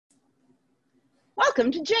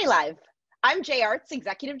Welcome to JLive. I'm JArt's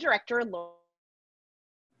Executive Director and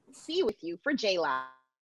be with you for JLive.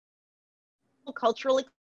 Cultural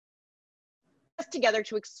together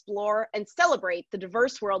to explore and celebrate the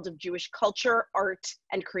diverse world of Jewish culture, art,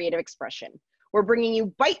 and creative expression. We're bringing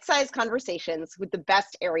you bite-sized conversations with the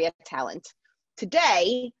best area talent.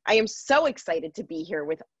 Today, I am so excited to be here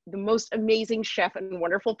with the most amazing chef and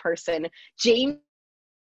wonderful person,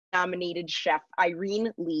 James-nominated chef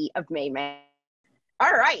Irene Li of Mei Mei.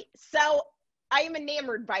 All right, so I am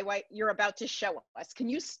enamored by what you're about to show us. Can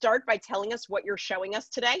you start by telling us what you're showing us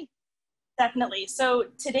today? Definitely. So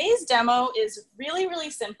today's demo is really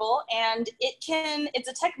simple, and it's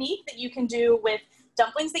a technique that you can do with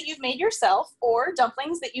dumplings that you've made yourself, or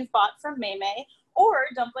dumplings that you've bought from Mei Mei, or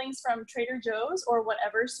dumplings from Trader Joe's or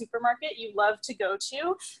whatever supermarket you love to go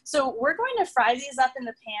to. So we're going to fry these up in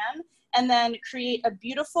the pan and then create a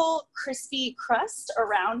beautiful crispy crust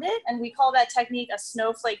around it, and we call that technique a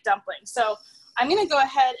snowflake dumpling. So I'm going to go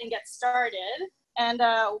ahead and get started, and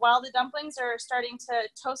while the dumplings are starting to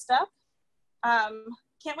toast up,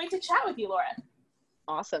 can't wait to chat with you, Laura.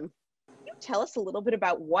 Awesome. Can you tell us a little bit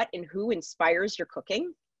about what and who inspires your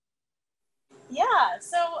cooking? Yeah,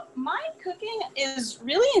 so my cooking is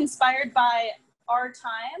really inspired by our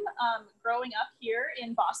time growing up here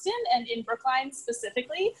in Boston and in Brookline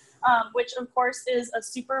specifically, which of course is a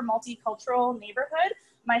super multicultural neighborhood.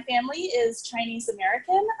 My family is Chinese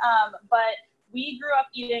American, but we grew up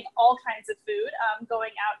eating all kinds of food,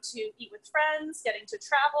 going out to eat with friends, getting to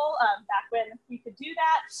travel back when we could do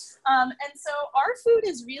that. And so our food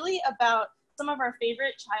is really about some of our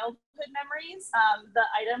favorite childhood memories, the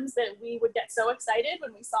items that we would get so excited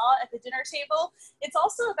when we saw at the dinner table. It's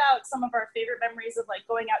also about some of our favorite memories of like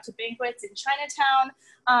going out to banquets in Chinatown,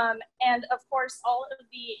 and of course all of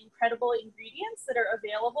the incredible ingredients that are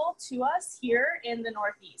available to us here in the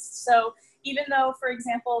Northeast. So even though, for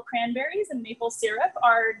example, cranberries and maple syrup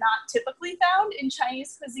are not typically found in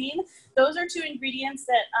Chinese cuisine, those are two ingredients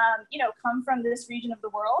that come from this region of the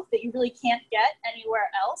world that you really can't get anywhere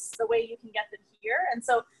else the way you can get them here. And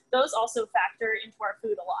so those also factor into our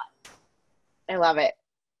food a lot. I love it.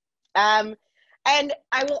 And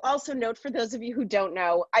I will also note, for those of you who don't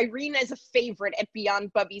know, Irene is a favorite at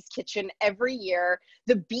Beyond Bubby's Kitchen every year.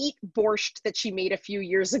 The beet borscht that she made a few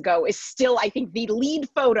years ago is still, I think, the lead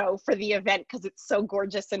photo for the event because it's so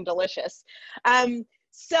gorgeous and delicious.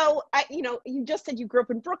 So, you just said you grew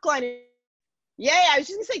up in Brookline. Yeah, I was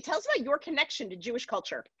just gonna say, tell us about your connection to Jewish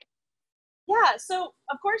culture. Yeah, so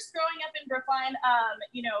of course, growing up in Brookline,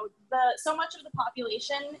 so much of the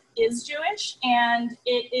population is Jewish, and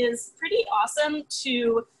it is pretty awesome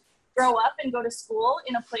to grow up and go to school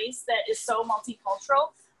in a place that is so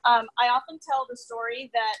multicultural. I often tell the story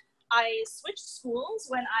that I switched schools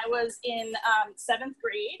when I was in 7th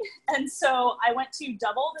grade, and so I went to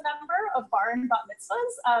double the number of bar and bat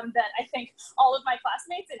mitzvahs that I think all of my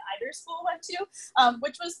classmates in either school went to,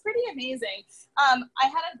 which was pretty amazing. I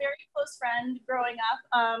had a very close friend growing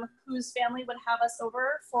up whose family would have us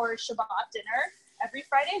over for Shabbat dinner every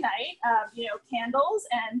Friday night, candles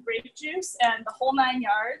and grape juice and the whole 9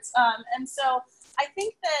 yards. And so I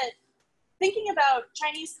think that thinking about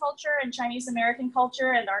Chinese culture and Chinese American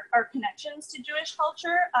culture and our connections to Jewish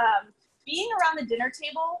culture, being around the dinner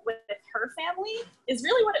table with her family is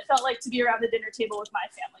really what it felt like to be around the dinner table with my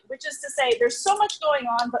family, which is to say there's so much going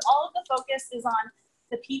on, but all of the focus is on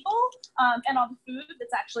the people and on the food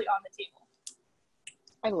that's actually on the table.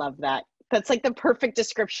 I love that. That's like the perfect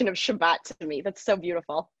description of Shabbat to me. That's so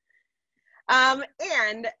beautiful.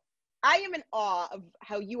 And I am in awe of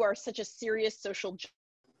how you are such a serious social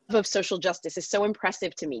justice is so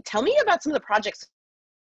impressive to me. Tell me about some of the projects.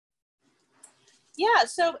 Yeah,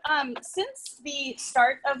 so since the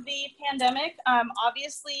start of the pandemic,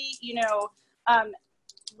 obviously,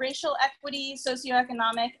 racial equity,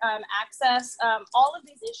 socioeconomic access, all of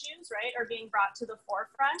these issues, right, are being brought to the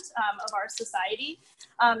forefront of our society.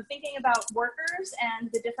 Thinking about workers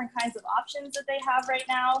and the different kinds of options that they have right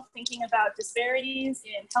now, thinking about disparities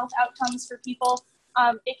in health outcomes for people.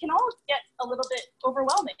 It can all get a little bit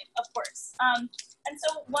overwhelming, of course. And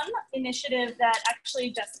so one initiative that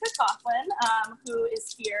actually Jessica Coughlin, who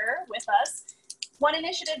is here with us, one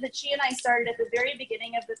initiative that she and I started at the very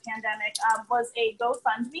beginning of the pandemic was a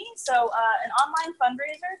GoFundMe, so an online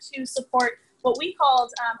fundraiser to support what we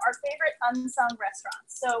called our favorite unsung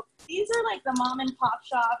restaurants. So these are like the mom and pop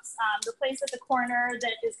shops, the place at the corner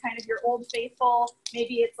that is kind of your old faithful.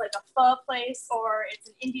 Maybe it's like a pho place or it's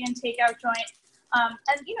an Indian takeout joint.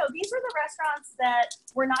 And, these are the restaurants that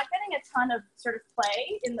were not getting a ton of sort of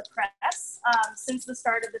play in the press since the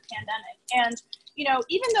start of the pandemic. And you know,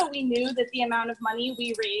 even though we knew that the amount of money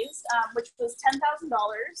we raised, which was $10,000,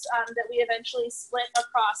 that we eventually split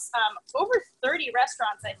across over 30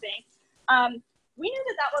 restaurants, I think, we knew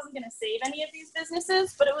that that wasn't going to save any of these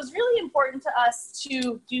businesses, but it was really important to us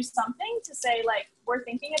to do something to say, like, we're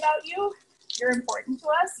thinking about you, you're important to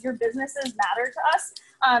us, your businesses matter to us.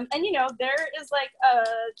 And, you know, there is like a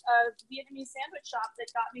Vietnamese sandwich shop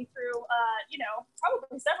that got me through, you know,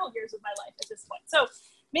 probably several years of my life at this point. So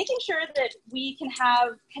making sure that we can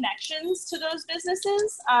have connections to those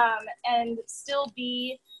businesses and still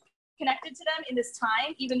be connected to them in this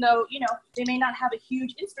time, even though, you know, they may not have a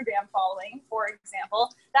huge Instagram following, for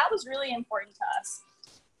example, that was really important to us.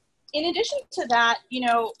 In addition to that, you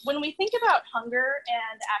know, when we think about hunger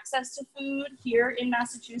and access to food here in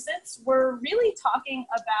Massachusetts, we're really talking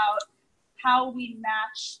about how we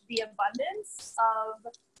match the abundance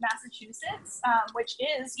of Massachusetts, which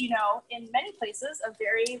is, you know, in many places a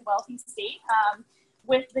very wealthy state,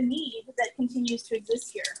 with the need that continues to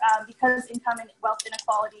exist here because income and wealth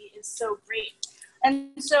inequality is so great. And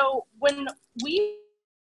so when we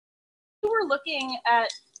were looking at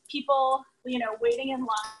people, you know, waiting in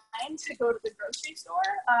line to go to the grocery store,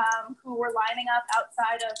 who were lining up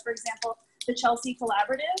outside of, for example, the Chelsea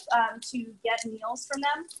Collaborative to get meals from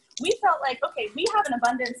them, we felt like, okay, we have an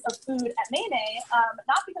abundance of food at Mei Mei,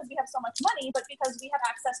 not because we have so much money, but because we have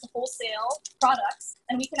access to wholesale products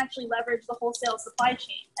and we can actually leverage the wholesale supply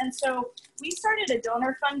chain. And so we started a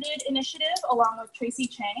donor-funded initiative along with Tracy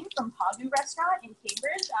Chang from Pagu Restaurant in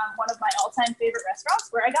Cambridge, one of my all-time favorite restaurants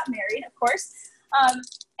where I got married, of course.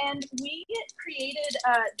 And we created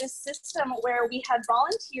this system where we had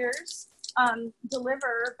volunteers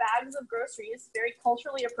deliver bags of groceries, very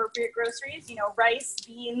culturally appropriate groceries, you know, rice,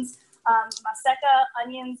 beans, maseca,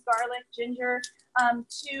 onions, garlic, ginger,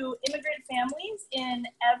 to immigrant families in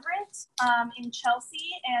Everett, in Chelsea,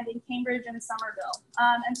 and in Cambridge and Somerville.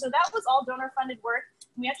 And so that was all donor-funded work.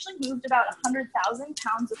 We actually moved about 100,000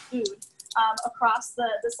 pounds of food across the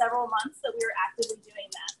several months that we were actively doing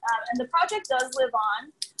that. And the project does live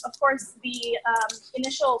on. Of course, the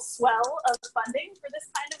initial swell of funding for this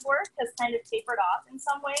kind of work has kind of tapered off in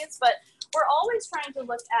some ways, but we're always trying to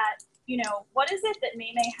look at, you know, what is it that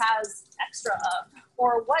Mei Mei has extra of,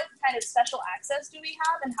 or what kind of special access do we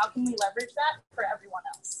have, and how can we leverage that for everyone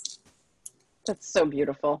else? That's so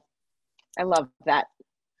beautiful. I love that.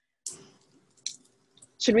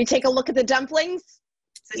 Should we take a look at the dumplings?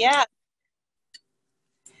 Yeah.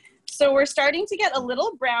 So we're starting to get a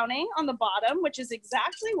little browning on the bottom, which is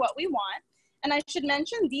exactly what we want. And I should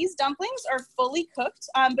mention these dumplings are fully cooked,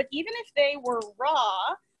 but even if they were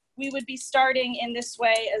raw, we would be starting in this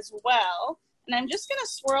way as well. And I'm just gonna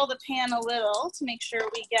swirl the pan a little to make sure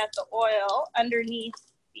we get the oil underneath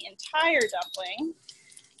the entire dumpling.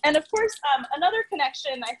 And of course, another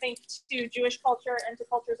connection, I think, to Jewish culture and to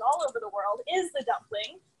cultures all over the world is the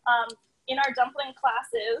dumpling. In our dumpling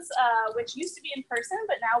classes, which used to be in person,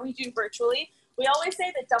 but now we do virtually, we always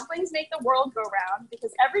say that dumplings make the world go round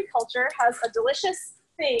because every culture has a delicious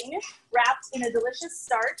thing wrapped in a delicious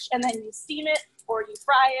starch, and then you steam it, or you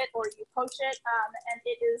fry it, or you poach it, and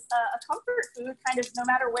it is a comfort food kind of no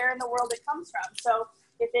matter where in the world it comes from. So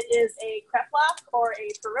if it is a kreplach, or a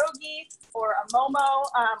pierogi, or a momo,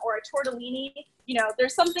 or a tortellini, you know,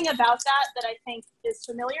 there's something about that I think is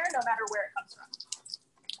familiar no matter where it comes from.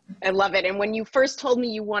 I love it. And when you first told me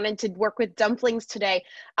you wanted to work with dumplings today,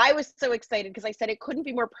 I was so excited because I said it couldn't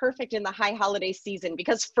be more perfect in the high holiday season,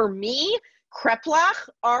 because for me, kreplach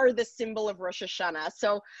are the symbol of Rosh Hashanah.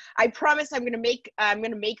 So I promise I'm going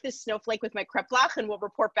to make this snowflake with my kreplach, and we'll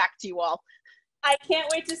report back to you all. I can't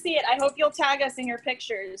wait to see it. I hope you'll tag us in your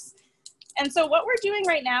pictures. And so what we're doing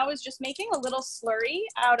right now is just making a little slurry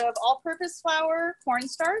out of all-purpose flour,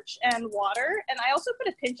 cornstarch, and water. And I also put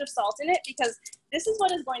a pinch of salt in it because this is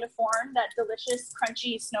what is going to form that delicious,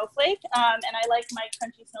 crunchy snowflake. And I like my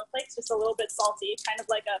crunchy snowflakes just a little bit salty, kind of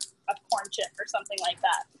like a corn chip or something like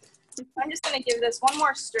that. I'm just going to give this one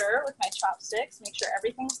more stir with my chopsticks, make sure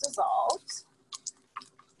everything's dissolved.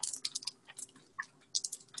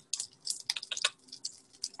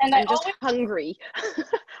 And I'm just hungry.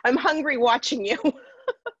 I'm hungry watching you. So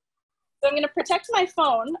I'm going to protect my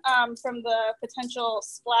phone from the potential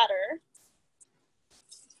splatter.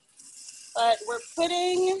 But we're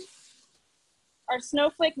putting our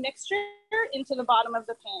snowflake mixture into the bottom of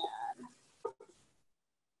the pan.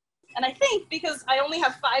 And I think because I only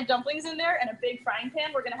have 5 dumplings in there and a big frying pan,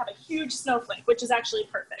 we're going to have a huge snowflake, which is actually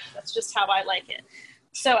perfect. That's just how I like it.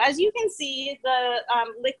 So as you can see, the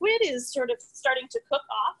liquid is sort of starting to cook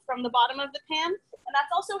off from the bottom of the pan. And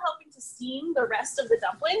that's also helping to steam the rest of the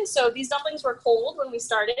dumplings. So these dumplings were cold when we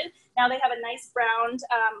started. Now they have a nice browned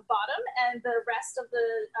bottom, and the rest of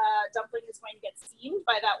the dumpling is going to get steamed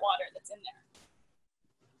by that water that's in there.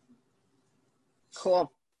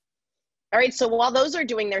 Cool. All right, so while those are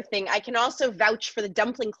doing their thing, I can also vouch for the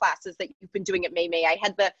dumpling classes that you've been doing at Mei Mei. I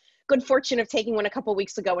had the good fortune of taking one a couple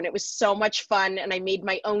weeks ago, and it was so much fun, and I made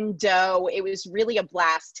my own dough. It was really a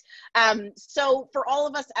blast. So for all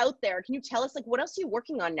of us out there, can you tell us, like, what else are you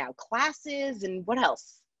working on now? Classes and what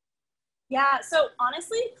else? Yeah, so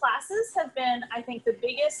honestly, classes have been, I think, the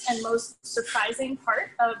biggest and most surprising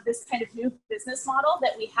part of this kind of new business model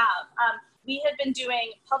that we have. We have been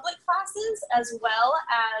doing public classes as well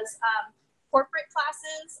as corporate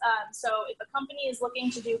classes. So if a company is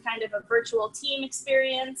looking to do kind of a virtual team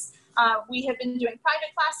experience, we have been doing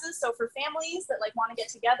private classes. So for families that like want to get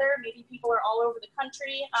together, maybe people are all over the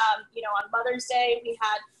country. You know, on Mother's Day, we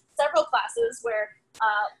had several classes where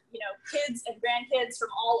you know, kids and grandkids from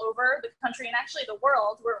all over the country and actually the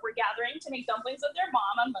world were gathering to make dumplings with their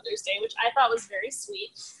mom on Mother's Day, which I thought was very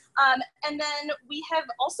sweet. And then we have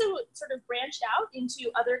also sort of branched out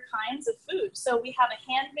into other kinds of food. So we have a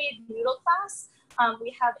handmade noodle class.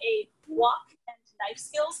 We have a wok and knife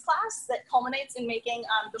skills class that culminates in making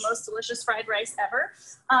the most delicious fried rice ever.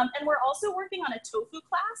 And we're also working on a tofu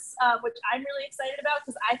class, which I'm really excited about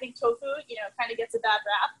because I think tofu, you know, kind of gets a bad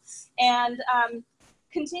rap. And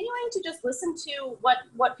continuing to just listen to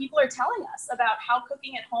what people are telling us about how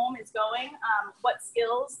cooking at home is going, what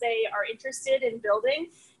skills they are interested in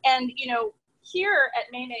building. And, you know, here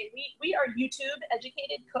at Mei Mei, we are YouTube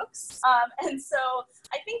educated cooks. And so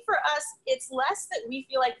I think for us, it's less that we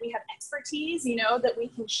feel like we have expertise, you know, that we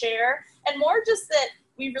can share, and more just that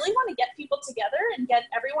we really want to get people together and get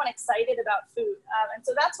everyone excited about food. And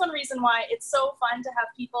so that's one reason why it's so fun to have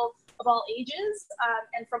people of all ages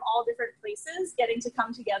and from all different places getting to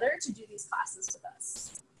come together to do these classes with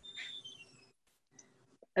us.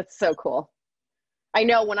 That's so cool. I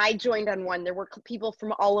know when I joined on one, there were people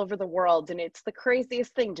from all over the world, and it's the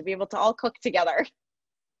craziest thing to be able to all cook together.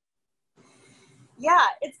 Yeah,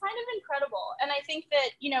 it's kind of incredible. And I think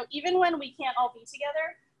that, you know, even when we can't all be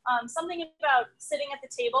together, something about sitting at the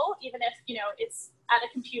table, even if, you know, it's at a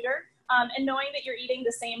computer, and knowing that you're eating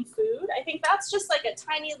the same food, I think that's just like a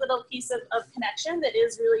tiny little piece of connection that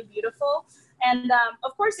is really beautiful. And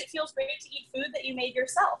of course, it feels great to eat food that you made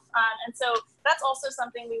yourself. And so that's also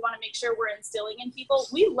something we want to make sure we're instilling in people.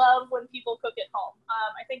 We love when people cook at home.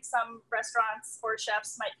 I think some restaurants or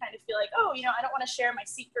chefs might kind of feel like, oh, you know, I don't want to share my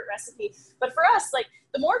secret recipe. But for us, like,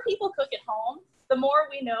 the more people cook at home, the more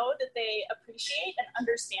we know that they appreciate and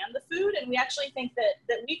understand the food. And we actually think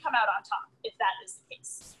that we come out on top if that is the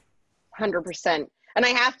case. 100%. And I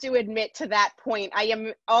have to admit, to that point, I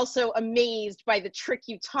am also amazed by the trick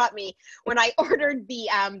you taught me when I ordered the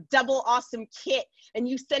double awesome kit, and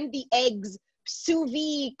you send the eggs sous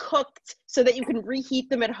vide cooked so that you can reheat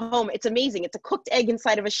them at home. It's amazing. It's a cooked egg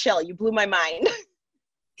inside of a shell. You blew my mind.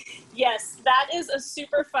 Yes, that is a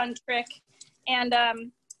super fun trick. And oh,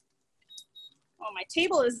 my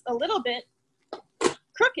table is a little bit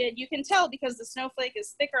crooked. You can tell because the snowflake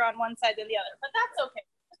is thicker on one side than the other, but that's okay.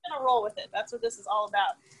 Gonna roll with it. That's what this is all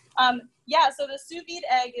about. Yeah, so the sous vide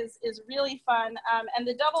egg is really fun. And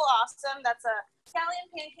the double awesome, that's a scallion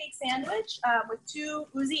pancake sandwich with 2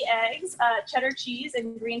 oozy eggs, cheddar cheese,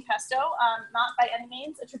 and green pesto. Not by any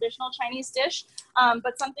means a traditional Chinese dish,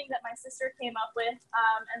 but something that my sister came up with,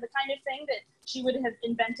 and the kind of thing that she would have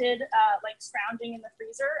invented like scrounging in the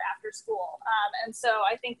freezer after school. And so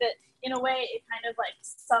I think that in a way it kind of like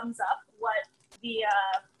sums up what the,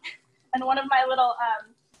 and one of my little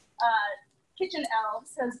kitchen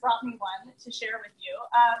elves has brought me one to share with you.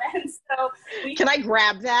 And so Can I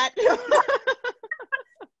grab that? The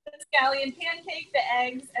scallion pancake, the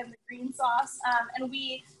eggs, and the green sauce. And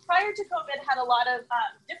we, prior to COVID, had a lot of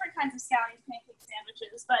different kinds of scallion pancake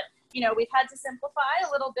sandwiches, but you know, we've had to simplify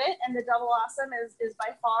a little bit, and the double awesome is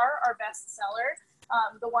by far our best seller.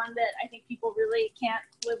 The one that I think people really can't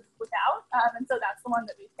live without. And so that's the one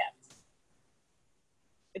that we've kept.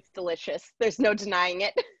 It's delicious. There's no denying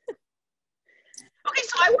it. Okay,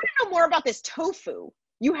 so I want to know more about this tofu.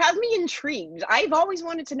 You have me intrigued. I've always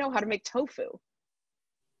wanted to know how to make tofu.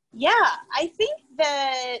 Yeah, I think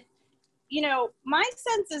that, you know, my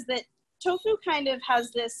sense is that tofu kind of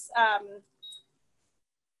has this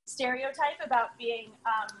stereotype about being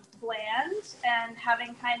bland and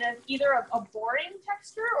having kind of either a boring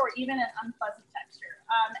texture or even an unpleasant texture.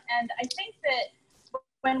 And I think that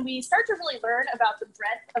when we start to really learn about the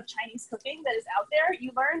breadth of Chinese cooking that is out there,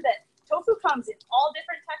 you learn that tofu comes in all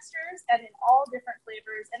different textures and in all different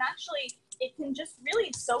flavors, and actually it can just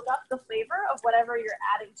really soak up the flavor of whatever you're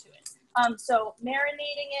adding to it. So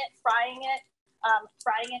marinating it, frying it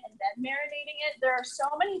and then marinating it. There are so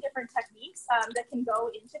many different techniques that can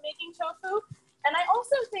go into making tofu. And I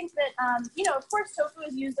also think that, you know, of course, tofu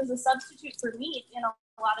is used as a substitute for meat in a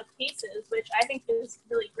lot of cases, which I think is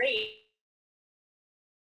really great.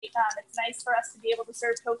 It's nice for us to be able to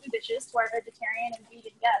serve tofu dishes to our vegetarian and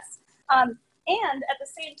vegan guests. And at the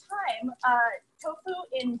same time, tofu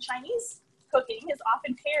in Chinese cooking is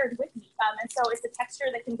often paired with meat. And so it's a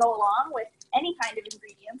texture that can go along with any kind of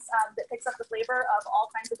ingredients that picks up the flavor of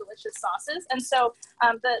all kinds of delicious sauces. And so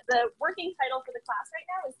the working title for the class right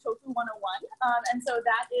now is Tofu 101. And so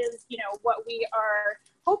that is, you know, what we are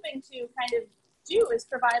hoping to kind of do is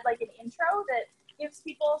provide like an intro that gives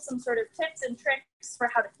people some sort of tips and tricks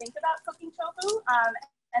for how to think about cooking tofu.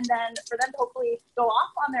 And then for them to hopefully go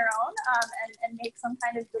off on their own and make some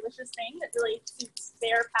kind of delicious thing that really suits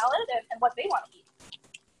their palate and what they want to eat.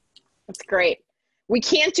 That's great. We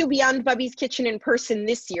can't do Beyond Bubby's Kitchen in person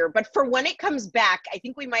this year, but for when it comes back, I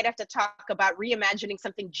think we might have to talk about reimagining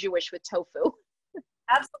something Jewish with tofu.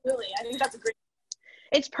 Absolutely. I think that's a great.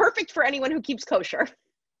 It's perfect for anyone who keeps kosher.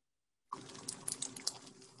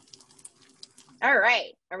 All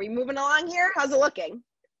right. Are we moving along here? How's it looking?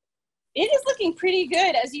 It is looking pretty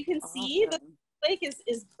good. As you can see, the lake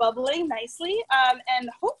is bubbling nicely. And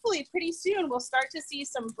hopefully pretty soon we'll start to see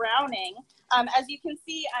some browning. As you can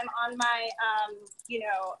see, I'm on my,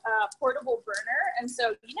 portable burner. And so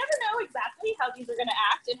you never know exactly how these are going to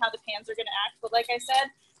act and how the pans are going to act. But like I said,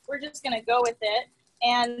 we're just going to go with it.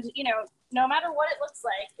 And, you know, no matter what it looks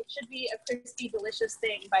like, it should be a crispy, delicious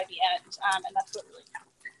thing by the end. And that's what really counts.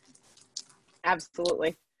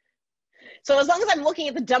 Absolutely. So as long as I'm looking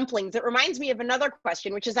at the dumplings, it reminds me of another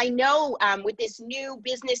question, which is I know with this new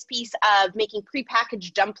business piece of making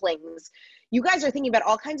prepackaged dumplings, you guys are thinking about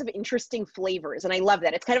all kinds of interesting flavors. And I love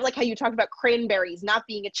that. It's kind of like how you talked about cranberries not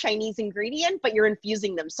being a Chinese ingredient, but you're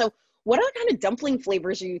infusing them. So what other kind of dumpling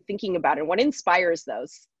flavors are you thinking about and what inspires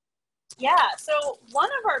those? Yeah, so one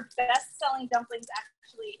of our best-selling dumplings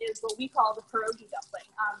actually is what we call the pierogi dumpling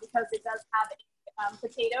because it does have a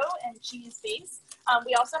potato and cheese base.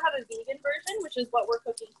 We also have a vegan version, which is what we're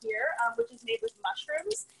cooking here, which is made with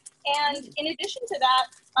mushrooms. And in addition to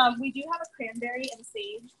that, we do have a cranberry and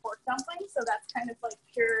sage pork dumpling. So that's kind of like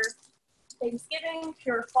pure Thanksgiving,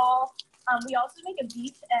 pure fall. We also make a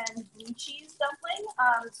beef and blue cheese dumpling.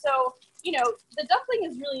 So, you know, the dumpling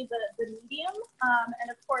is really the medium. And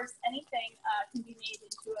of course, anything can be made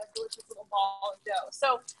into a delicious little ball of dough.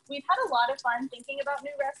 So we've had a lot of fun thinking about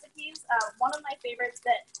new recipes. One of my favorites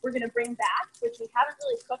that we're going to bring back, which we haven't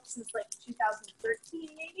really cooked since like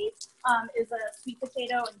 2013 maybe, is a sweet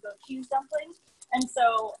potato and goat cheese dumpling. And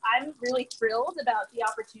so I'm really thrilled about the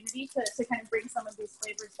opportunity to kind of bring some of these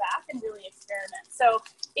flavors back and really experiment. So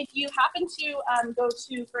if you happen to go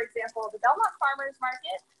to, for example, the Belmont Farmers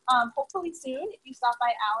Market, hopefully soon, if you stop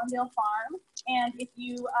by Allendale Farm, and if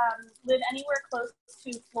you live anywhere close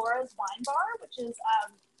to Flora's Wine Bar, which is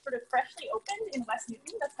sort of freshly opened in West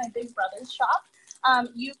Newton, that's my big brother's shop,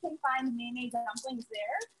 you can find Mei Mei dumplings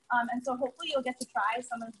there. And so hopefully you'll get to try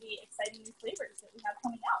some of the exciting new flavors that we have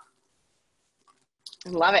coming out. I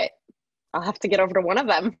love it. I'll have to get over to one of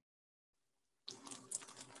them.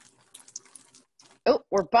 Oh,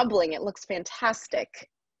 we're bubbling. It looks fantastic.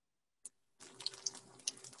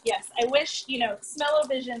 Yes, I wish, you know,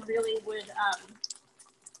 smell-o-vision really would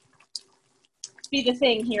be the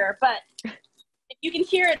thing here, but if you can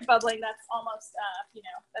hear it bubbling, that's almost,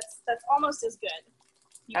 that's almost as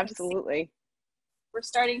good. Absolutely. We're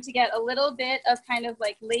starting to get a little bit of kind of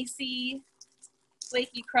like lacy,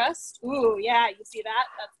 flaky crust. Ooh, yeah, you see that?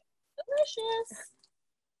 That's delicious.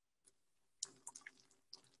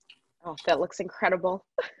 Oh, that looks incredible.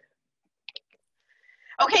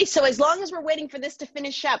 Okay, so as long as we're waiting for this to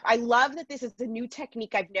finish up, I love that this is a new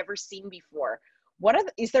technique I've never seen before.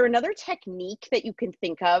 Is there another technique that you can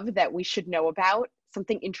think of that we should know about?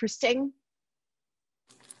 Something interesting?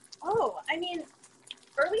 Oh, I mean,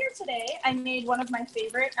 earlier today, I made one of my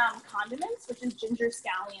favorite condiments, which is ginger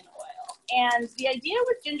scallion oil. And the idea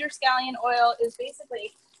with ginger scallion oil is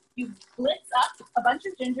basically you blitz up a bunch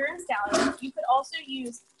of ginger and scallions. You could also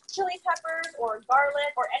use chili peppers or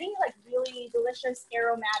garlic or any like really delicious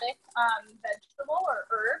aromatic vegetable or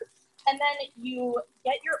herb. And then you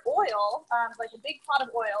get your oil, like a big pot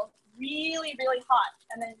of oil, really, really hot.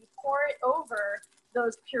 And then you pour it over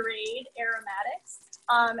those pureed aromatics.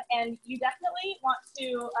 And you definitely want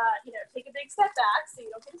to, take a big step back so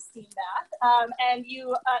you don't get a steam bath. And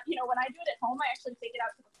when I do it at home, I actually take it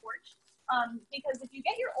out to the porch because if you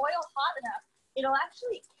get your oil hot enough, it'll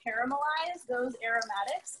actually caramelize those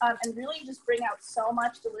aromatics and really just bring out so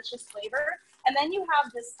much delicious flavor. And then you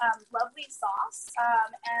have this lovely sauce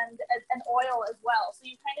and an oil as well. So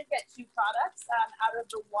you kind of get two products out of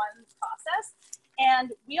the one process.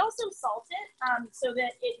 And we also salt it so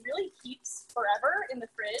that it really keeps forever in the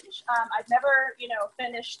fridge. I've never,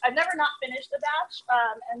 I've never not finished a batch.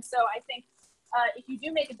 And so I think if you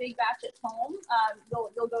do make a big batch at home,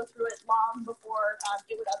 you'll go through it long before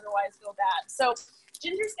it would otherwise go bad. So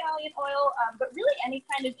ginger scallion oil, but really any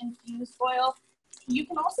kind of infused oil. You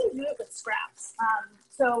can also do it with scraps.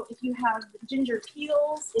 So if you have ginger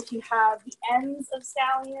peels, if you have the ends of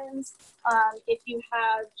scallions, if you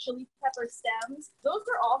have chili pepper stems, those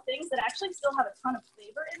are all things that actually still have a ton of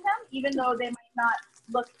flavor in them, even though they might not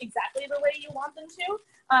look exactly the way you want them to.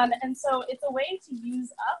 And so it's a way to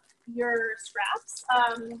use up your scraps.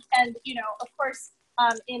 And, of course,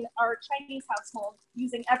 in our Chinese household,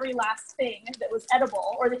 using every last thing that was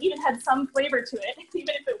edible or that even had some flavor to it,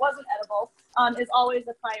 even if it wasn't edible, is always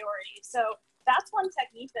a priority. So that's one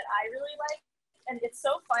technique that I really like. And it's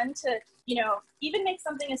so fun to, even make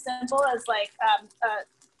something as simple as like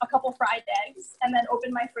a couple fried eggs and then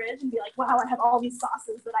open my fridge and be like, wow, I have all these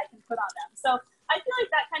sauces that I can put on them. So I feel like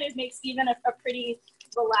that kind of makes even a pretty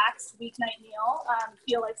relaxed weeknight meal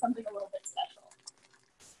feel like something a little bit special.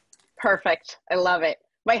 Perfect. I love it.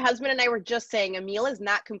 My husband and I were just saying a meal is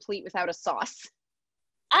not complete without a sauce.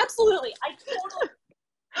 Absolutely. I totally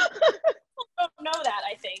don't know that,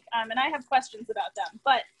 I think. And I have questions about them.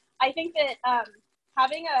 But I think that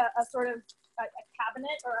having a sort of a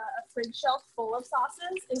cabinet or a fridge shelf full of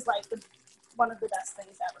sauces is like one of the best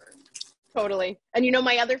things ever. Totally. And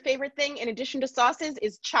my other favorite thing, in addition to sauces,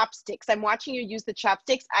 is chopsticks. I'm watching you use the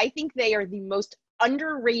chopsticks. I think they are the most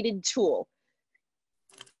underrated tool.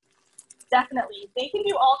 Definitely. They can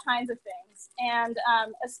do all kinds of things. And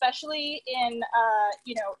especially in,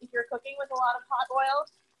 if you're cooking with a lot of hot oil,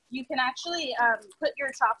 you can actually put your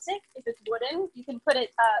chopstick, if it's wooden, you can put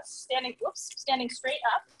it standing straight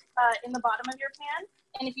up in the bottom of your pan.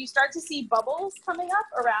 And if you start to see bubbles coming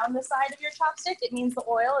up around the side of your chopstick, it means the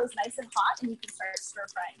oil is nice and hot and you can start stir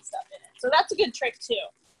frying stuff in it. So that's a good trick too.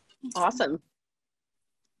 Awesome.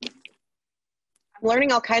 I'm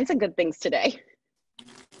learning all kinds of good things today.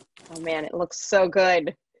 Oh man, it looks so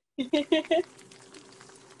good.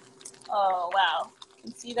 Oh, wow.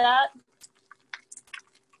 You see that?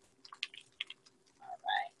 All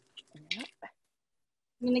right. Yep.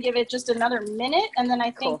 I'm going to give it just another minute, and then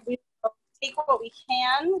I think we will take what we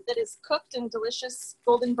can that is cooked and delicious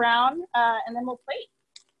golden brown, and then we'll plate.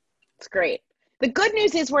 It's great. The good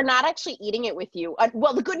news is we're not actually eating it with you.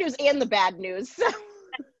 Well, the good news and the bad news. So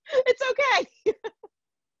it's okay.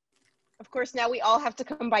 Of course, now we all have to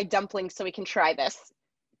come buy dumplings so we can try this.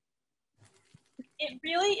 It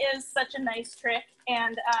really is such a nice trick.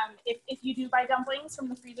 And if you do buy dumplings from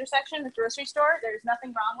the freezer section at the grocery store, there's nothing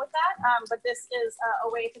wrong with that. But this is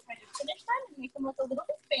a way to kind of finish them and make them look a little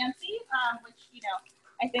bit fancy, which,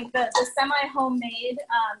 I think the semi-homemade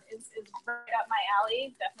is right up my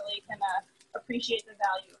alley. Definitely can appreciate the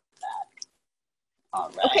value of that. All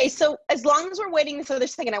right. Okay, so as long as we're waiting for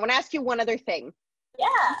this second, I want to ask you one other thing.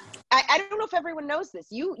 Yeah. I don't know if everyone knows this.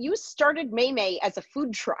 You started Mei Mei as a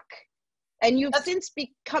food truck, and you've since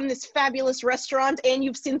become this fabulous restaurant, and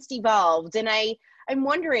you've since evolved. And I'm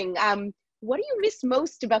wondering, what do you miss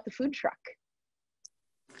most about the food truck?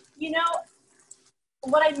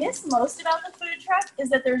 What I miss most about the food truck is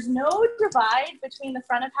that there's no divide between the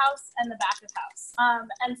front of house and the back of house.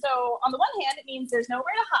 And so on the one hand, it means there's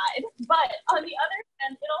nowhere to hide, but on the other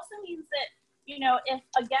hand, it also means that if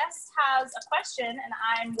a guest has a question and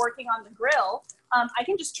I'm working on the grill, I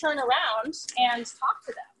can just turn around and talk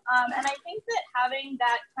to them. And I think that having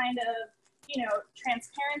that kind of,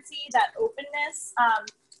 transparency, that openness,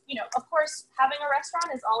 of course, having a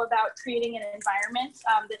restaurant is all about creating an environment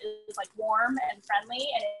that is like warm and friendly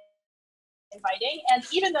and inviting. And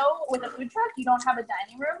even though with a food truck, you don't have a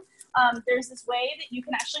dining room, there's this way that you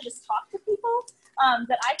can actually just talk to people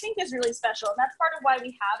that I think is really special. And that's part of why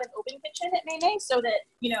we have an open kitchen at Mei Mei, so that,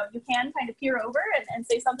 you can kind of peer over and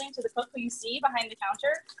say something to the cook who you see behind the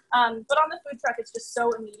counter. But on the food truck, it's just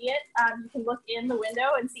so immediate. You can look in the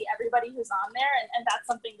window and see everybody who's on there. And that's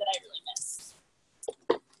something that I really miss.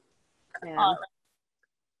 Yeah.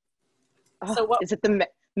 So is it the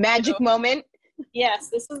magic moment? Yes,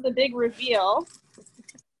 this is the big reveal.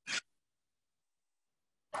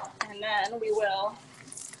 And then we will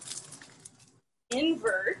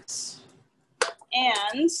invert,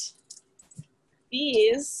 and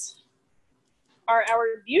these are our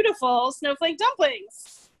beautiful snowflake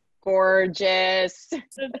dumplings. Gorgeous.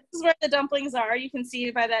 So this is where the dumplings are. You can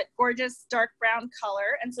see by that gorgeous dark brown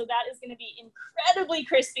color. And so that is going to be incredibly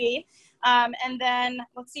crispy. And then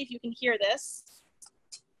let's see if you can hear this.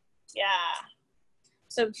 Yeah.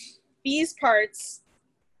 So these parts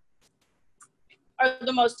are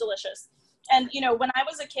the most delicious. And, you know, when I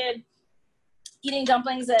was a kid eating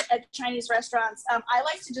dumplings at Chinese restaurants, I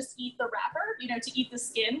like to just eat the wrapper, you know, to eat the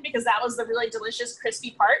skin, because that was the really delicious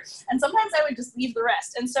crispy part. And sometimes I would just leave the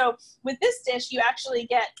rest. And so with this dish, you actually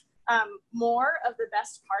get more of the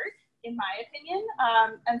best part, in my opinion.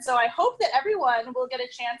 And so I hope that everyone will get a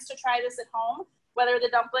chance to try this at home, whether the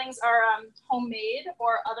dumplings are homemade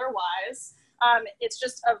or otherwise. It's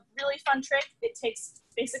just a really fun trick. It takes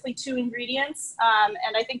basically 2 ingredients.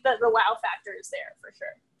 And I think that the wow factor is there for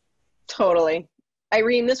sure. Totally.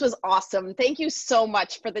 Irene, this was awesome. Thank you so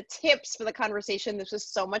much for the tips, for the conversation. This was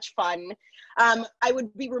so much fun. I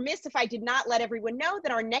would be remiss if I did not let everyone know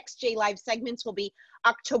that our next JLive segments will be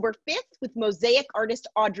October 5th with mosaic artist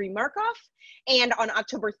Audrey Markoff, and on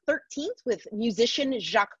October 13th with musician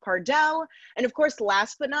Jacques Pardel. And of course,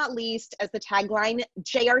 last but not least, as the tagline,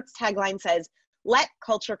 JArt's tagline says, "Let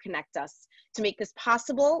culture connect us." To make this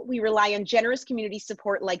possible, we rely on generous community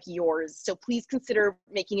support like yours. So please consider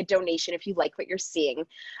making a donation if you like what you're seeing.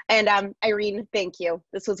 And Irene, thank you.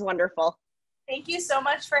 This was wonderful. Thank you so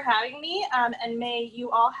much for having me. And may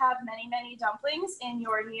you all have many, many dumplings in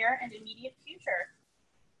your near and immediate future.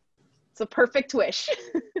 It's a perfect wish.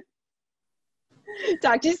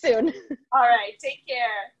 Talk to you soon. All right, take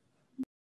care.